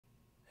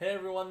Hey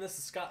everyone, this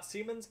is Scott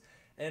Siemens,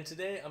 and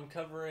today I'm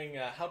covering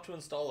how to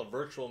install a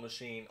virtual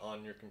machine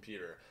on your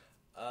computer.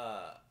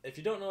 If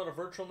you don't know what a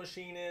virtual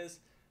machine is,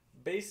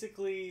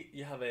 basically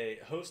you have a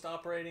host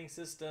operating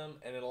system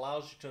and it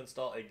allows you to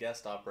install a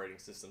guest operating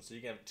system. So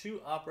you can have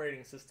two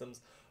operating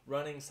systems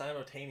running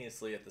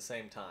simultaneously at the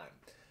same time.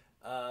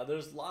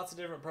 There's lots of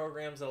different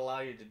programs that allow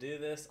you to do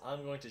this.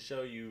 I'm going to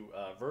show you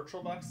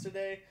VirtualBox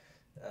today.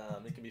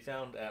 It can be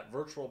found at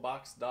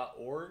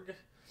virtualbox.org,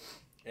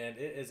 and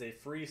it is a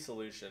free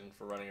solution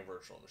for running a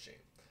virtual machine.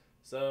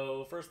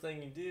 So first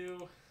thing you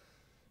do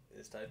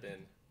is type in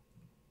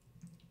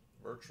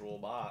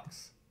VirtualBox,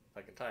 if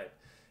I can type,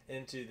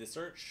 into the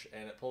search,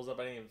 and it pulls up.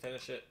 I didn't even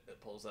finish it.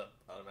 It pulls up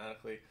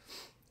automatically.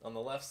 On the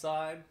left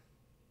side,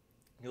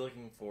 you're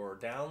looking for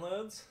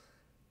downloads,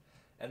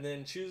 and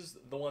then choose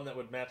the one that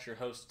would match your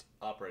host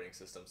operating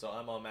system. So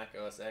I'm on Mac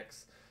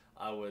OSX.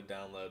 I would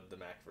download the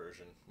Mac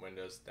version.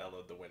 Windows,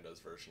 download the Windows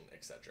version,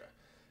 etc.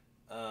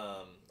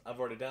 I've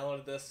already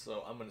downloaded this,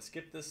 so I'm going to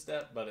skip this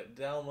step, but it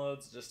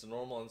downloads just a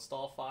normal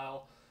install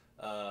file.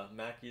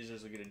 Mac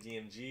users will get a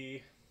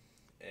DMG,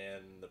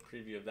 and the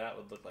preview of that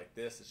would look like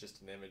this. It's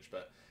just an image,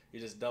 but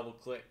you just double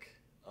click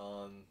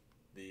on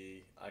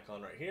the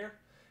icon right here,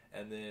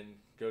 and then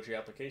go to your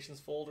applications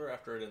folder.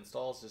 After it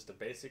installs, just a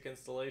basic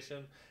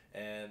installation,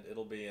 and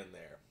it'll be in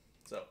there.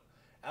 So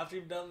after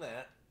you've done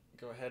that,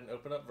 go ahead and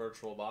open up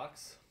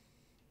VirtualBox,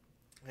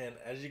 and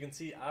as you can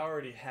see, I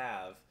already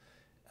have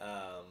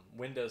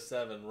Windows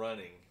 7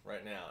 running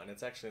right now, and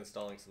it's actually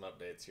installing some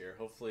updates here.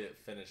 Hopefully it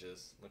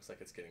finishes. Looks like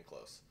it's getting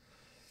close.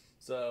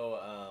 So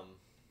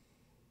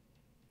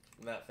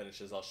when that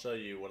finishes, I'll show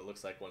you what it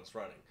looks like when it's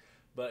running.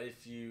 But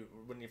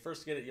when you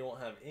first get it, you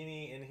won't have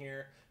any in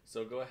here.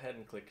 So go ahead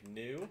and click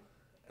New,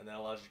 and that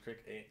allows you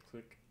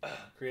to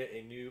create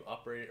a new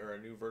operator or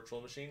a new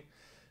virtual machine.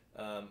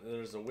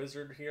 There's a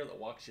wizard here that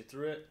walks you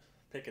through it.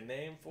 Pick a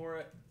name for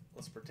it.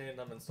 Let's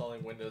pretend I'm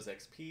installing Windows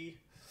XP.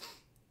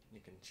 You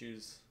can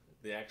choose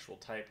the actual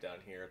type down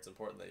here. It's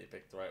important that you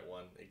pick the right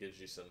one. It gives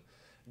you some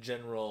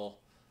general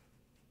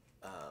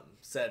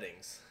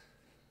settings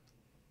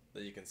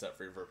that you can set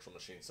for your virtual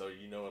machine, so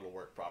you know it'll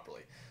work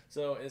properly.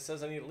 So it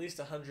says I need at least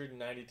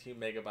 192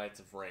 megabytes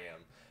of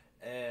RAM,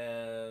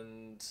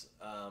 and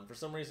for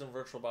some reason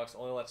VirtualBox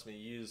only lets me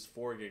use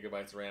 4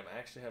 gigabytes of RAM. I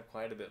actually have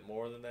quite a bit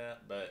more than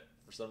that, but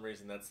for some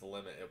reason that's the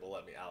limit it will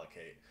let me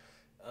allocate.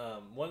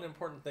 One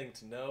important thing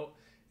to note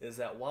is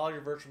that while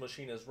your virtual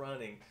machine is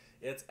running,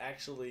 it's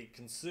actually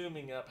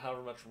consuming up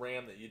however much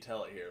RAM that you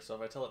tell it here. So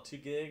if I tell it 2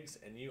 gigs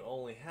and you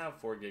only have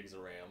 4 gigs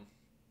of RAM,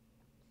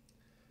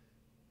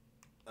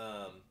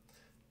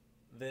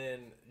 then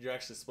you're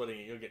actually splitting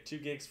it. You'll get 2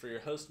 gigs for your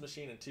host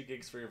machine and 2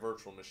 gigs for your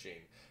virtual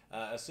machine.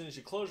 As soon as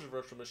you close your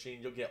virtual machine,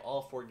 you'll get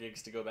all 4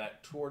 gigs to go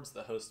back towards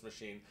the host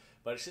machine.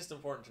 But it's just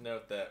important to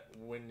note that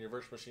when your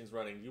virtual machine is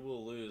running, you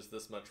will lose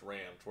this much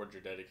RAM towards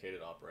your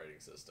dedicated operating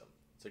system.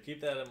 So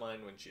keep that in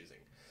mind when choosing.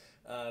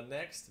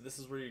 Next, this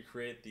is where you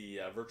create the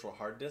virtual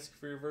hard disk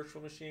for your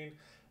virtual machine.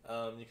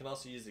 You can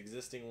also use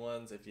existing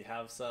ones if you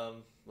have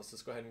some. Let's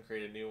just go ahead and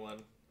create a new one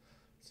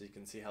so you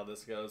can see how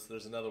this goes.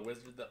 There's another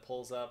wizard that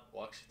pulls up,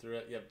 walks you through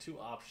it. You have 2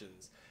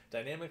 options: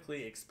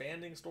 dynamically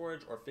expanding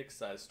storage or fixed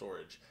size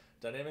storage.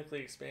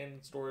 Dynamically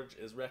expanded storage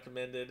is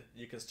recommended.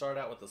 You can start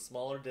out with a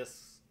smaller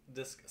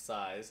disk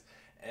size,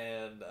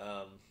 and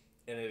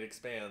it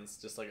expands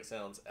just like it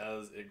sounds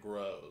as it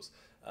grows.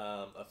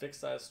 A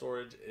fixed size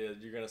storage is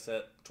you're going to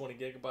set 20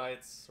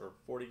 gigabytes or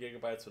 40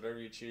 gigabytes, whatever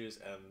you choose,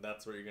 and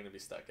that's where you're going to be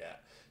stuck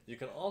at. You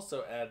can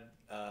also add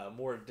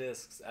more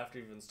disks after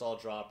you've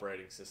installed your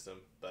operating system,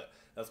 but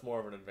that's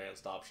more of an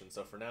advanced option.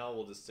 So for now,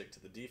 we'll just stick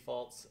to the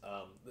defaults.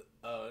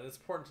 And it's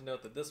important to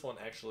note that this one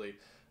actually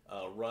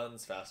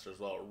runs faster as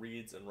well. It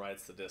reads and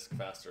writes the disk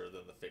faster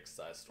than the fixed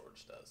size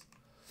storage does.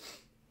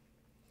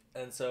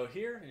 And so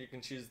here you can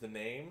choose the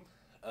name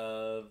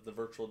of the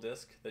virtual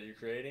disk that you're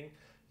creating.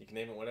 You can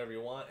name it whatever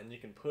you want, and you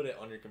can put it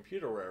on your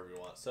computer wherever you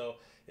want. So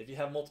if you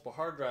have multiple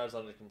hard drives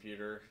on your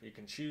computer, you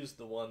can choose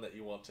the one that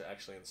you want to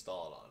actually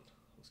install it on.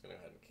 I'm just going to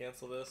go ahead and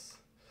cancel this.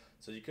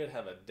 So you could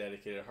have a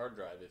dedicated hard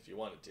drive if you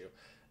wanted to.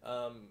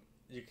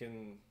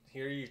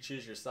 Here you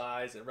choose your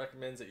size. It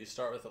recommends that you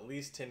start with at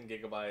least 10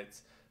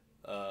 gigabytes.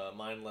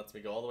 Mine lets me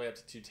go all the way up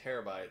to 2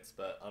 terabytes,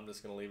 but I'm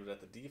just going to leave it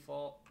at the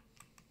default.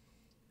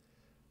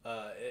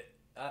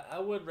 I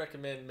would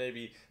recommend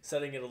maybe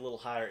setting it a little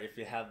higher if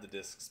you have the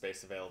disk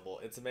space available.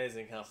 It's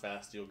amazing how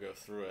fast you'll go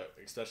through it,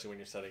 especially when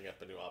you're setting up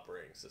a new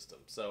operating system.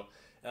 So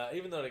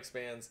even though it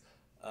expands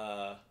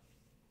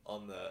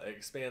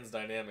expands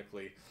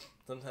dynamically,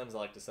 sometimes I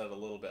like to set it a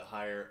little bit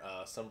higher.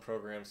 Some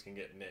programs can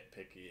get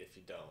nitpicky if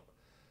you don't.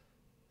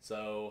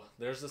 So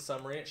there's the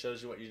summary. It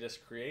shows you what you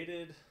just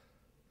created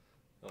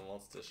and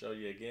wants to show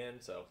you again.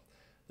 So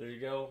there you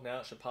go.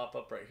 Now it should pop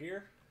up right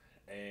here,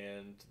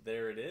 and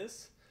there it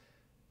is.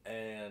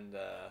 And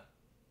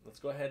let's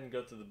go ahead and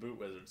go through the boot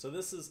wizard. So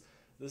this is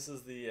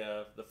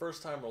the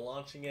first time we're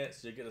launching it,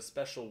 so you get a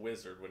special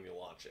wizard when you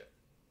launch it,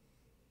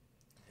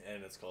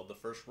 and it's called the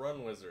first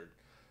run wizard,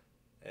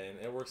 and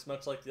it works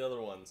much like the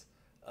other ones.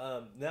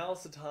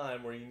 Now's the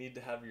time where you need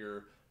to have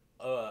your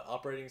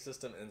operating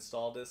system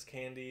install disk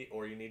handy,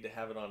 or you need to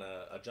have it on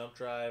a jump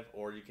drive,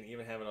 or you can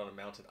even have it on a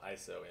mounted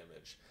ISO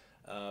image.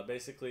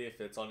 Basically,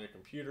 if it's on your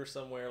computer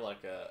somewhere,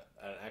 like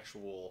an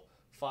actual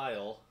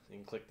file, you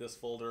can click this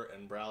folder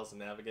and browse and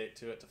navigate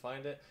to it to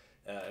find it.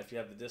 If you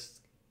have the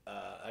disk,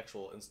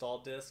 actual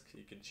installed disk,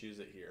 you can choose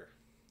it here.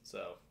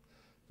 So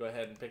go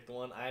ahead and pick the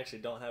one. I actually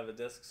don't have a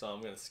disk, so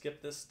I'm going to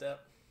skip this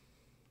step.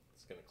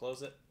 It's going to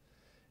close it.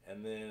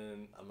 And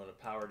then I'm going to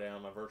power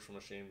down my virtual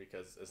machine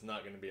because it's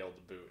not going to be able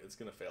to boot. It's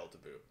going to fail to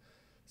boot.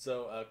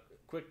 So a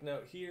quick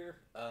note here,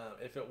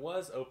 if it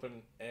was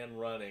open and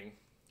running,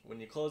 when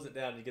you close it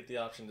down, you get the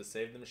option to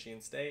save the machine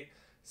state,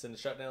 send a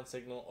shutdown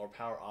signal, or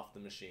power off the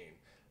machine.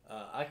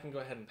 I can go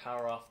ahead and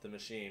power off the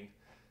machine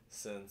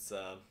since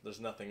there's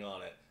nothing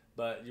on it.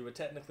 But you would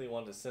technically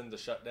want to send the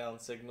shutdown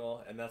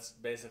signal, and that's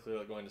basically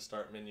going to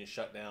start menu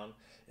shutdown.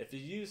 If you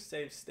use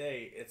save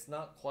state, it's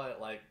not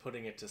quite like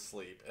putting it to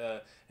sleep.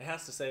 It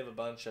has to save a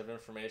bunch of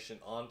information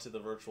onto the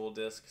virtual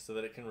disk so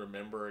that it can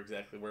remember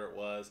exactly where it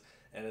was,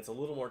 and it's a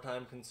little more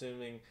time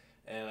consuming,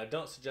 and I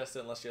don't suggest it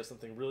unless you have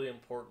something really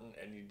important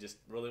and you just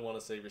really want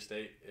to save your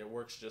state. It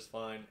works just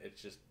fine, it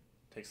just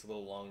takes a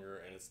little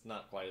longer, and it's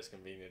not quite as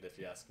convenient if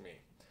you ask me.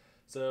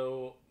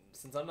 So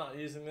since I'm not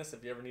using this,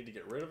 if you ever need to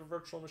get rid of a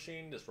virtual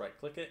machine, just right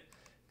click it,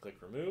 click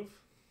remove,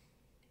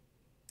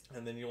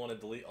 and then you want to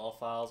delete all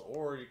files,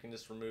 or you can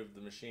just remove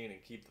the machine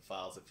and keep the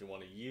files. If you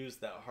want to use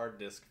that hard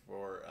disk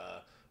for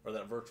or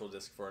that virtual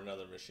disk for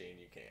another machine,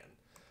 you can.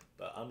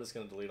 But I'm just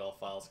going to delete all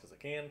files because I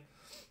can.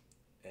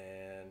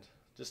 And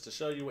just to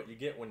show you what you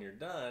get when you're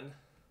done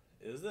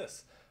is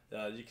this.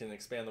 You can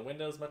expand the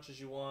window as much as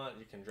you want.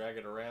 You can drag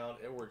it around.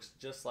 It works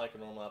just like a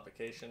normal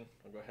application.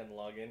 I'll go ahead and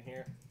log in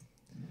here.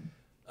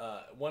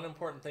 One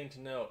important thing to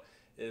note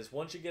is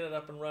once you get it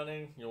up and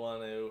running, you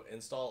want to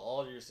install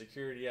all your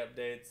security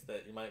updates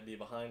that you might be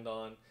behind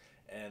on.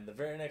 And the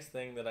very next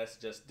thing that I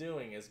suggest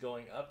doing is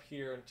going up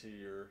here into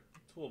your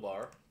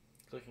toolbar,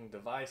 clicking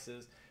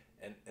devices,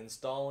 and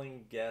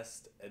installing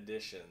guest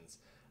editions.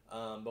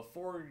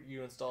 Before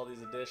you install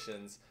these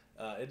editions,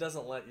 it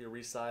doesn't let you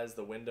resize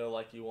the window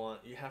like you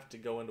want. You have to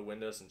go into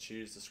Windows and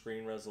choose the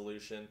screen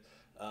resolution.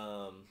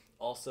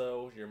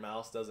 Also, your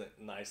mouse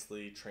doesn't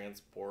nicely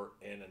transport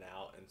in and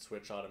out and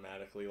switch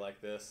automatically like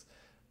this.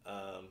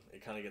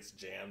 It kind of gets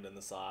jammed in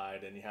the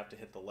side, and you have to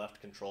hit the left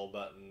control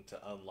button to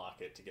unlock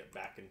it to get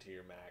back into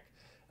your Mac.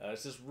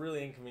 It's just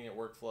really inconvenient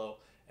workflow,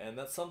 and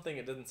that's something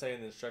it didn't say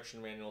in the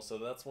instruction manual, so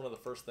that's one of the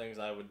first things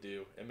I would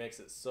do. It makes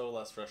it so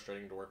less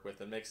frustrating to work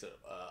with and makes it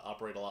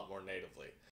operate a lot more natively.